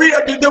that the real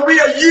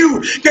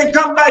you can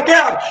come back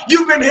out.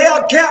 You've been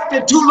held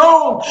captive too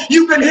long.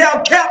 You've been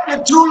held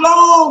captive too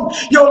long.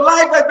 Your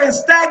life has been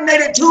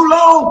stagnated too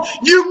long.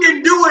 You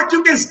can do it.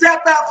 You can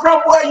step out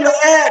from where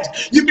you're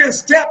at. You can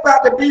step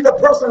out to be the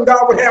person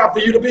God would have for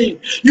you to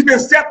be. You can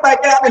step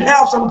back out and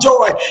have some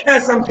joy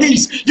and some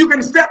peace. You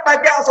can step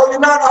back out so you're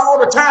not all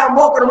the time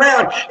walking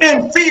around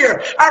in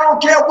fear. I don't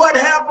care what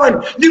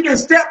happen. You can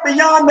step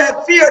beyond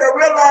that fear to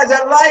realize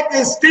that life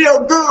is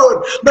still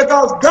good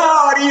because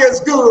God is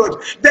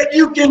good. That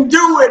you can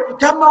do it.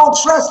 Come on,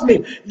 trust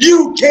me.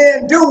 You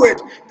can do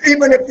it.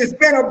 Even if it's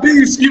been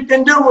abuse, you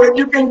can do it.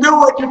 You can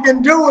do it. You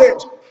can do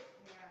it.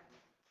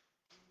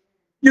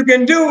 You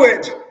can do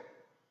it.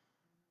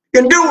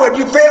 You can do it.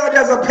 You failed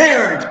as a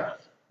parent.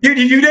 You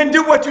didn't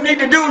do what you need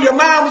to do. Your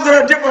mind was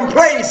in a different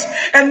place.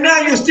 And now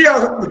you're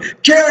still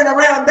carrying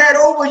around that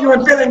over you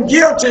and feeling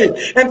guilty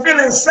and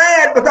feeling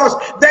sad because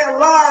their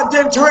lives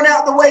didn't turn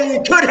out the way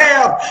it could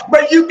have.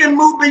 But you can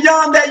move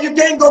beyond that. You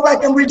can't go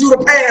back and redo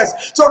the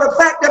past. So the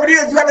fact of it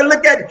is, you have to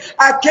look at,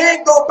 I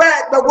can't go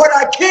back, but what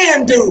I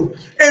can do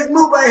is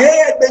move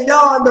ahead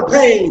beyond the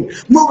pain.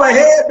 Move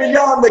ahead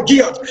beyond the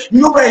guilt.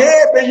 Move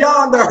ahead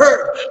beyond the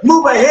hurt.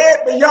 Move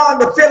ahead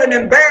beyond the feeling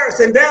embarrassed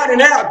and down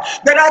and out.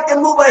 That I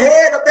can move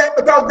ahead of that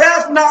because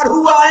that's not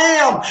who I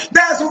am.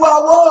 That's who I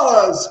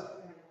was.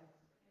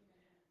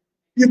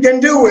 You can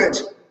do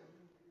it.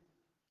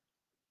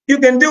 You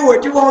can do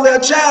it. You were only a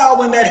child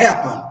when that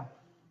happened.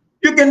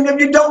 You can, if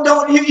you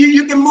don't,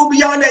 you can move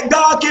beyond that.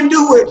 God can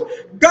do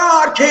it.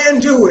 God can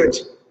do it.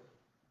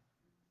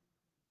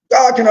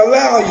 God can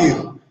allow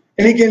you,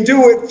 and he can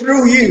do it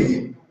through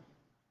you.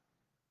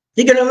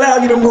 He can allow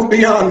you to move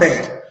beyond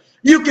that.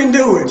 You can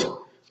do it.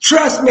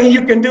 Trust me,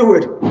 you can do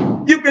it.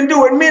 You can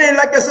do it. Many,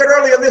 like I said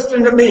earlier,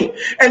 listening to me.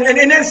 And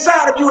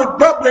inside of you is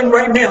bubbling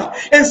right now.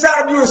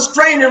 Inside of you is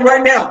straining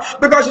right now.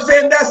 Because you're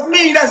saying, that's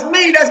me, that's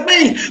me, that's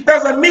me.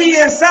 There's a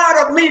me inside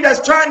of me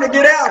that's trying to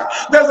get out.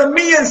 There's a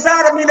me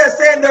inside of me that's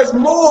saying, there's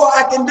more.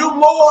 I can do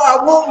more.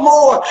 I want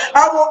more.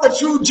 I want the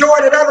true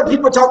joy that other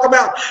people talk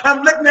about.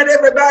 I'm looking at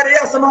everybody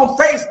else. I'm on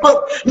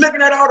Facebook,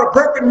 looking at all the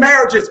perfect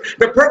marriages,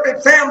 the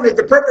perfect families,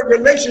 the perfect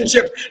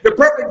relationships, the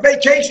perfect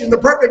vacations, the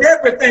perfect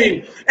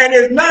everything. And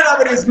none of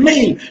it is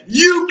me.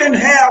 You can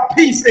have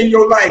peace in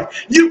your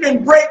life. You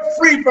can break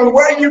free from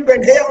where you've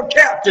been held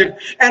captive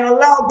and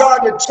allow God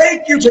to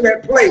take you to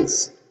that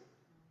place.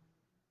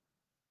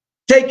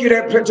 Take you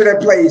to that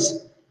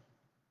place.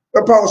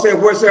 But Paul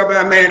said, whatsoever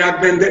I man,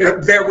 I've been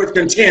there with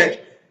content.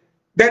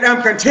 That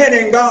I'm content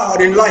in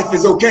God and life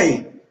is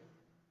okay.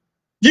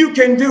 You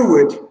can do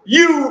it.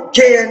 You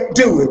can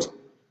do it.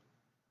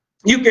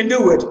 You can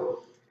do it.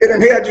 It done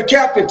held you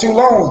captive too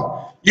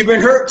long. You've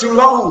been hurt too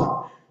long.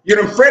 You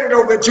done fretted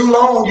over it too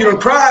long. You done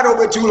cried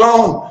over it too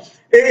long.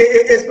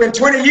 It's been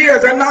 20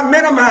 years. I'm not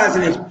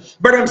minimizing it.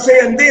 But I'm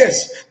saying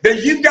this,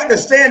 that you've got to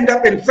stand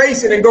up and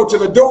face it and go to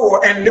the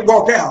door and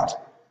walk out.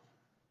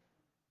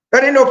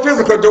 That ain't no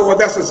physical door.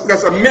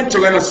 That's a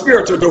mental and a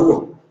spiritual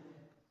door.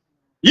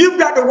 You've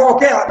got to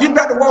walk out. You've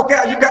got to walk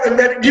out. You've got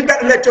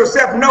to let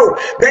yourself know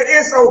that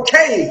it's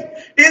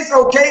okay. It's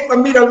okay for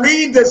me to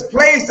leave this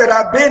place that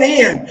I've been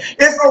in.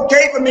 It's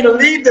okay for me to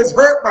leave this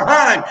hurt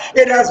behind.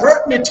 It has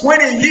hurt me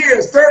 20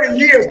 years, 30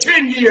 years,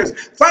 10 years,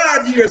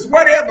 5 years,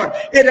 whatever.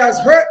 It has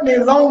hurt me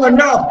long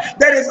enough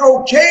that it's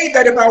okay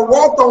that if I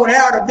walk on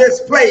out of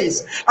this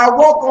place, I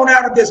walk on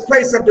out of this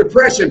place of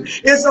depression.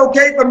 It's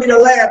okay for me to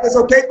laugh. It's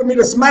okay for me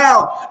to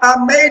smile. I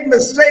made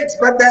mistakes,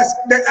 but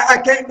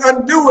I can't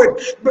undo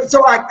it. But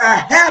so I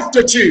have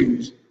to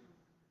choose.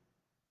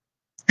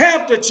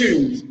 Have to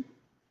choose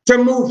to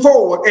move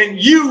forward,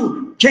 and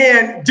you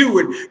can do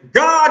it.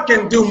 God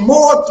can do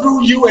more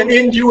through you and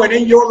in you and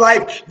in your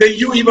life than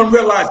you even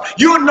realize.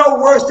 You're no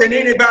worse than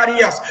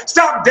anybody else.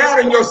 Stop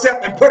doubting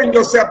yourself and putting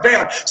yourself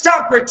down.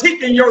 Stop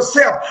critiquing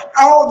yourself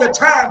all the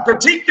time.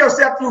 Critique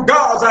yourself through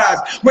God's eyes.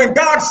 When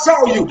God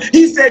saw you,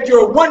 he said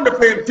you're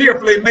wonderfully and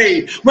fearfully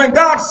made. When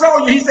God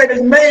saw you, he said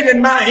it's made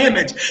in my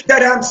image,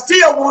 that I'm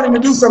still wanting to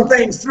do some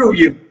things through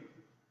you,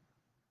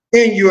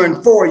 in you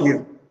and for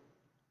you.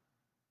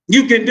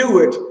 You can do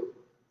it.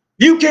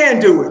 You can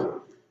do it.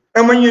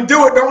 And when you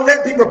do it, don't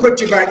let people put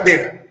you back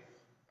there.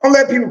 Don't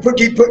let people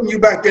keep putting you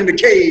back in the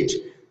cage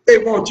they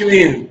want you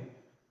in,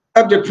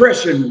 of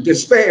depression,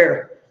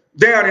 despair,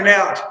 down and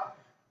out,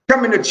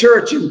 coming to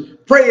church and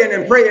praying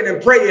and praying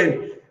and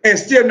praying and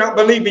still not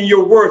believing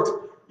you're worth,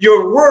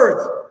 still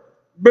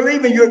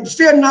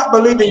not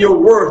believing you're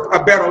worth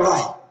a better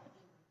life.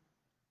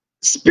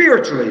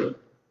 Spiritually,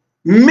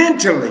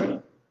 mentally.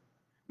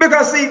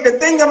 Because see, the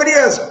thing of it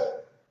is,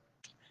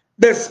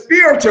 the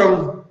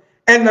spiritual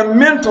and the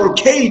mental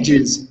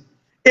cages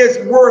is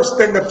worse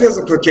than the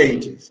physical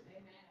cages.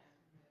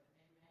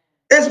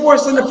 It's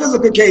worse than the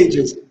physical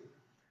cages.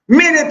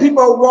 Many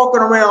people are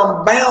walking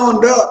around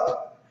bound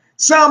up.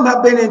 Some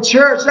have been in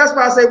church. That's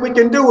why I say we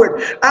can do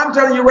it. I'm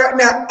telling you right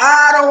now,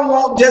 I don't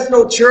want just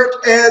no church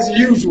as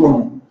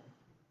usual.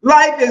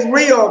 Life is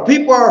real.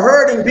 People are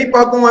hurting. People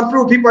are going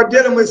through. People are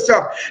dealing with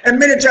stuff. And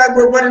many times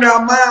we're running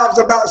our mouths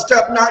about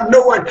stuff, not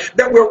knowing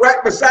that we're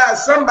right beside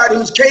somebody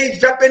who's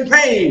caged up in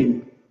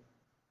pain,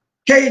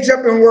 caged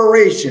up in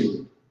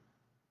worration,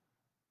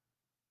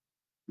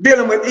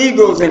 dealing with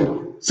eagles,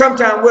 and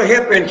sometimes we're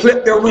helping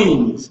clip their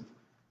wings.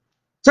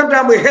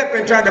 Sometimes we're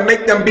helping trying to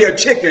make them be a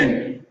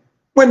chicken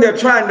when they're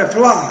trying to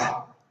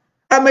fly.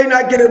 I may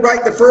not get it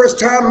right the first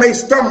time, may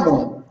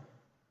stumble.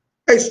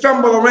 They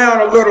stumble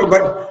around a little,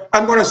 but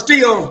I'm going to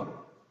still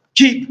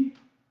keep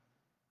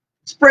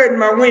spreading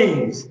my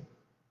wings.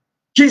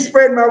 Keep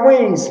spreading my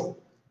wings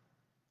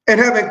and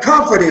having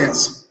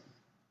confidence.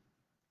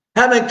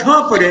 Having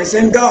confidence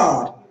in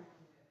God.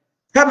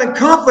 Having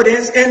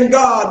confidence in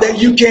God that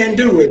you can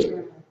do it.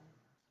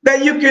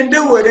 That you can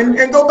do it.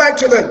 And go back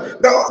to the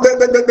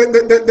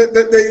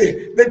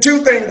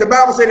two things. The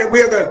Bible said that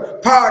we're the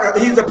potter,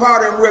 he's the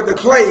potter and we're the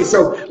clay.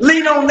 So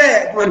lean on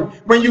that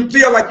when you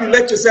feel like you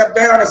let yourself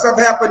down or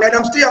something happened, that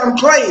I'm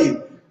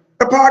clay.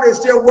 The potter is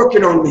still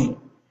working on me.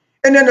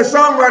 And then the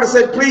songwriter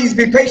said, please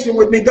be patient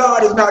with me.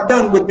 God is not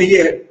done with me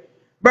yet.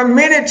 But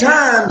many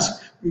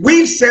times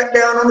we've sat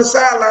down on the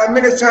sideline.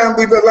 Many times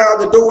we've allowed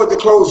the door to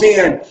close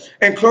in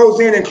and close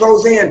in and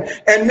close in.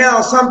 And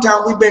now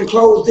sometimes we've been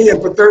closed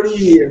in for 30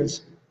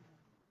 years.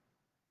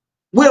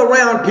 We're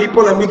around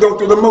people and we go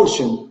through the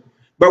motion.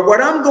 But what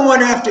I'm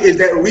going after is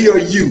that real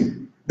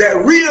you.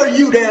 That real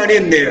you down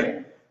in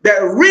there.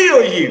 That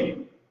real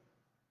you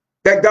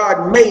that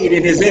God made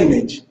in his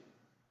image.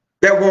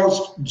 That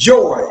wants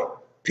joy,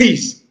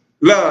 peace,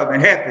 love,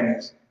 and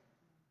happiness.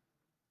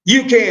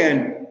 You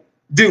can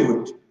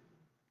do it.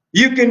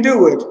 You can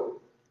do it.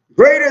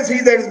 Greater is he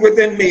that is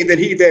within me than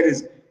he that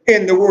is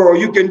in the world.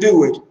 You can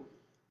do it.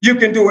 You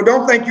can do it.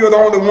 Don't think you're the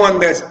only one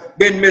that's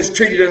been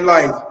mistreated in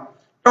life.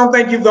 Don't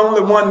think you're the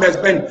only one that's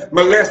been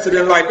molested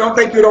in life. Don't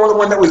think you're the only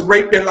one that was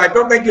raped in life.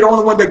 Don't think you're the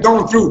only one that's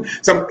gone through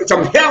some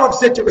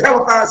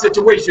hellified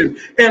situation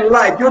in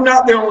life. You're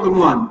not the only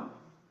one.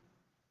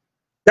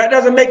 That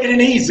doesn't make it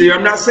any easier.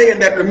 I'm not saying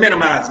that to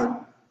minimize it.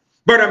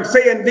 But I'm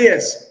saying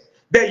this,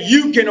 that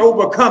you can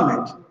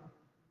overcome it.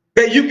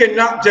 That you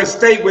cannot just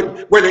stay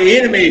with where the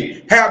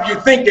enemy have you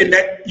thinking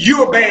that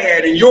you're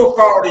bad and your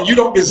fault and you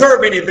don't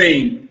deserve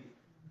anything.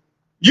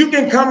 You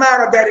can come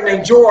out of that and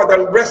enjoy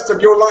the rest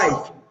of your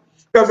life.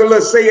 There's a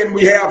little saying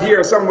we have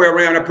here somewhere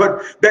around. I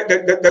put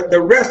that the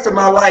rest of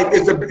my life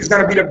is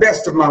going to be the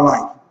best of my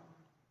life.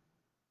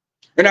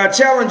 And I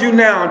challenge you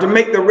now to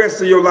make the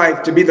rest of your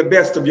life to be the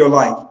best of your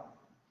life.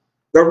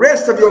 The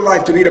rest of your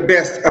life to be the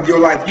best of your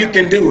life. You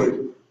can do it.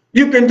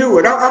 You can do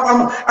it.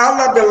 I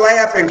love to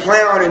laugh and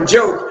clown and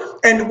joke.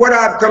 And what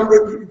I've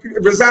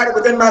resided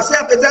within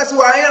myself is that's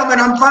who I am,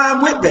 and I'm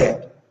fine with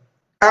that.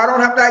 I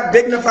don't have to act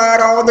dignified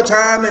all the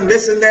time and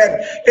this and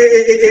that.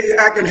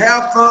 I can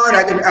have fun.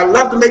 I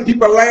love to make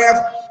people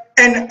laugh.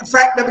 And the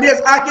fact of it is,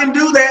 I can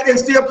do that and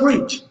still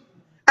preach.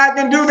 I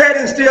can do that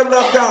and still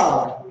love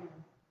God.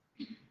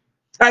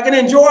 I can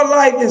enjoy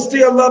life and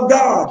still love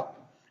God.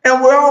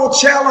 And we're all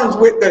challenged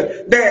with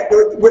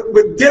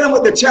with dealing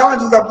with the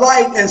challenges of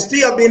life and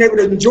still being able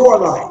to enjoy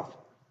life.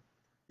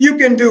 You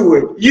can do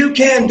it. You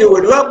can do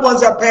it. Loved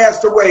ones have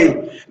passed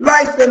away.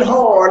 Life's been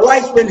hard.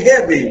 Life's been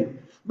heavy.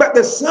 But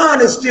the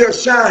sun is still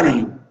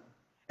shining.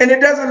 And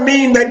it doesn't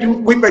mean that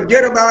we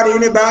forget about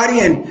anybody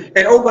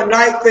and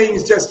overnight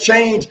things just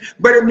change.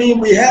 But it means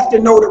we have to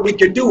know that we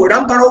can do it.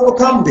 I'm going to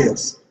overcome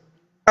this.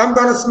 I'm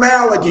going to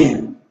smile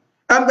again.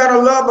 I'm going to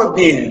love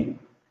again.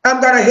 I'm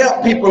going to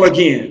help people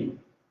again.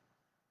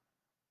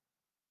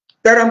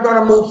 That I'm going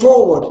to move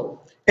forward.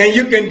 And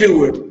you can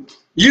do it.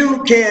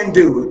 You can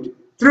do it.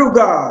 Through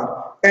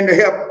God and the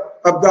help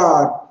of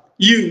God,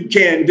 you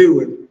can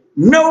do it.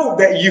 Know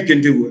that you can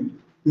do it.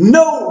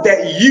 Know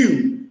that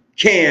you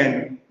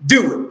can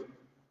do it.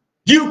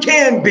 You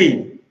can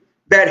be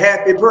that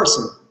happy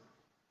person.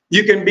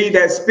 You can be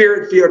that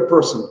spirit-filled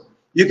person.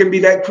 You can be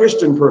that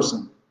Christian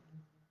person.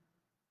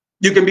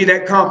 You can be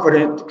that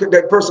confident,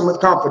 that person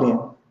with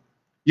confidence.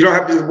 You don't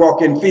have to just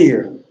walk in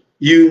fear.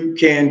 You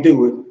can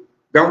do it.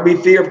 Don't be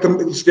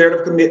scared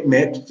of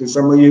commitment. To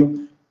some of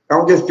you,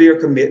 don't just fear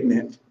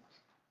commitment.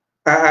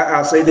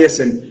 I'll say this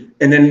and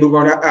then move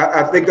on.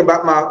 I think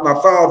about my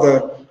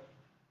father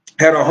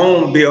had a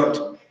home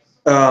built.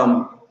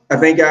 I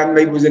think I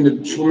maybe was in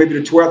maybe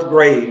the 12th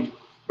grade,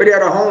 but he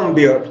had a home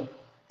built.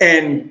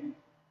 And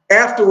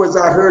afterwards,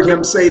 I heard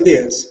him say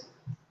this,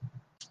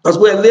 because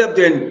we lived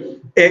in,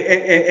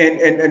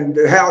 and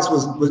the house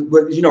was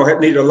had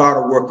needed a lot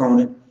of work on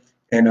it.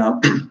 And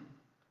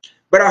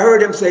but I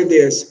heard him say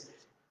this.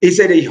 He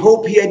said he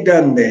hoped he had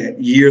done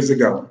that years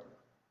ago.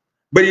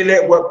 But he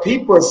let what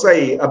people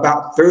say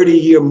about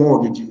 30-year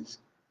mortgages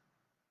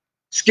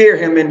scare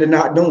him into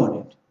not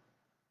doing it.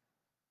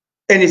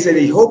 And he said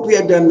he hoped he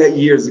had done that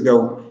years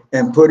ago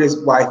and put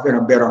his wife in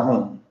a better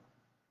home.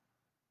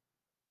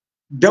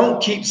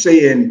 Don't keep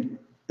saying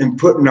and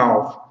putting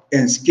off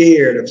and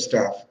scared of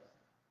stuff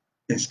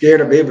and scared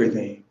of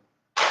everything.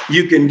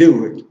 You can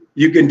do it.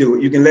 You can do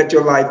it. You can let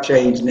your life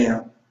change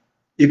now.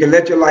 You can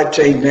let your life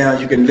change now.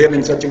 You can live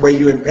in such a way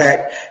you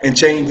impact and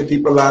change the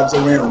people's lives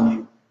around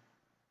you.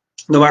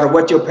 No matter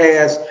what your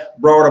past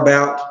brought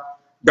about,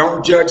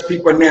 don't judge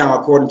people now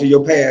according to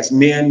your past.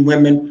 Men,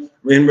 women,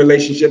 in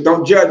relationship,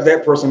 don't judge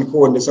that person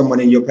according to someone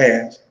in your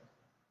past.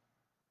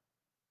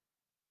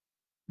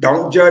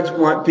 Don't judge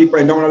people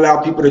and don't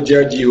allow people to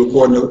judge you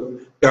according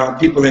to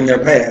people in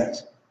their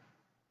past.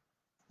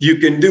 You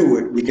can do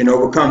it. We can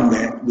overcome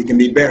that. We can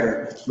be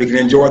better. We can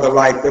enjoy the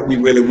life that we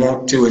really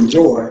want to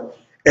enjoy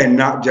and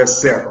not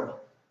just settle.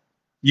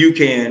 You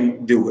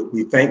can do it.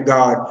 We thank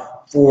God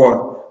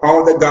for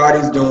all that God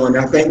is doing.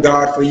 I thank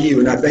God for you,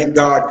 and I thank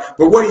God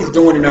for what he's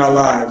doing in our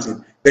lives,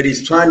 and that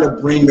he's trying to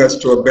bring us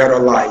to a better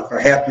life,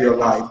 a happier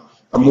life,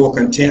 a more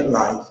content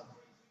life.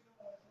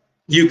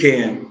 You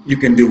can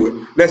do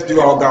it. Let's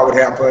do all God would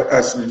have for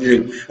us to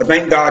do. I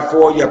thank God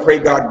for you. I pray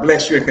God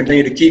bless you and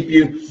continue to keep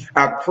you.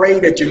 I pray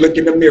that you look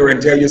in the mirror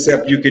and tell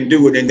yourself you can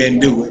do it, and then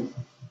do it.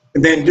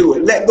 And then do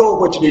it. Let go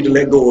of what you need to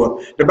let go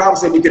of. The Bible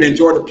said we can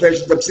enjoy the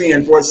pleasures of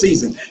sin for a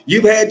season.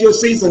 You've had your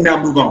season,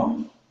 now move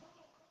on.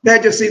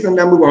 That just season,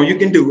 now move on. You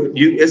can do it.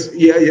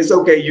 It's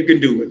okay. You can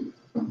do it.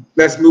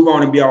 Let's move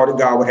on and be all that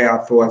God would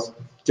have for us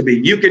to be.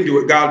 You can do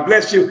it. God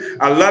bless you.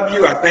 I love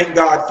you. I thank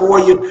God for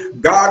you.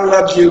 God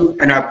loves you.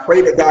 And I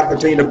pray that God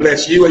continue to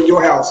bless you and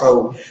your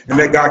household. And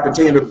that God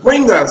continue to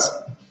bring us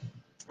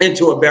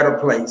into a better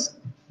place.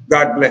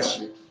 God bless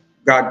you.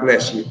 God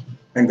bless you.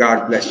 And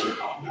God bless you.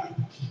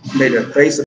 May the face of